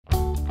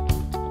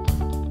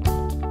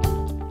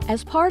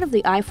As part of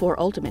the I-4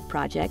 Ultimate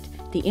project,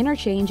 the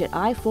interchange at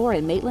I-4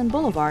 and Maitland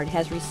Boulevard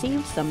has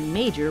received some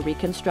major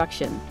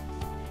reconstruction.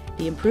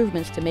 The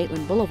improvements to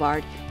Maitland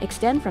Boulevard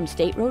extend from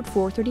State Road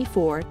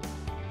 434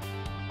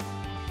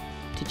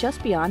 to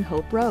just beyond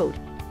Hope Road.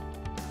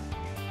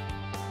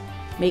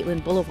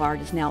 Maitland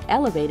Boulevard is now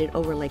elevated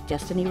over Lake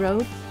Destiny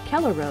Road,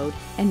 Keller Road,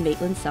 and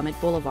Maitland Summit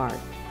Boulevard.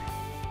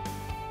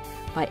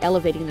 By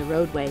elevating the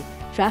roadway,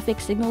 traffic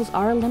signals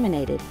are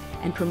eliminated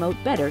and promote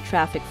better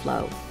traffic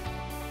flow.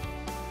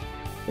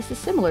 This is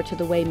similar to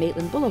the way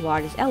Maitland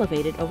Boulevard is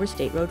elevated over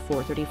State Road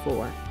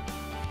 434.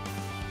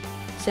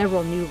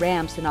 Several new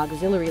ramps and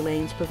auxiliary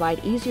lanes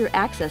provide easier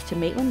access to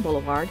Maitland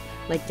Boulevard,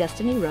 Lake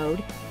Destiny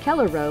Road,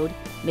 Keller Road,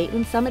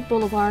 Maitland Summit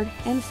Boulevard,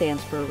 and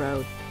Sandspur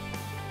Road.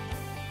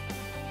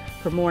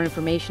 For more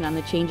information on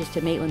the changes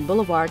to Maitland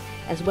Boulevard,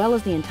 as well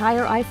as the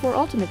entire I-4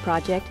 Ultimate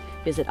project,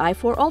 visit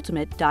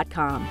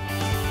i4ultimate.com.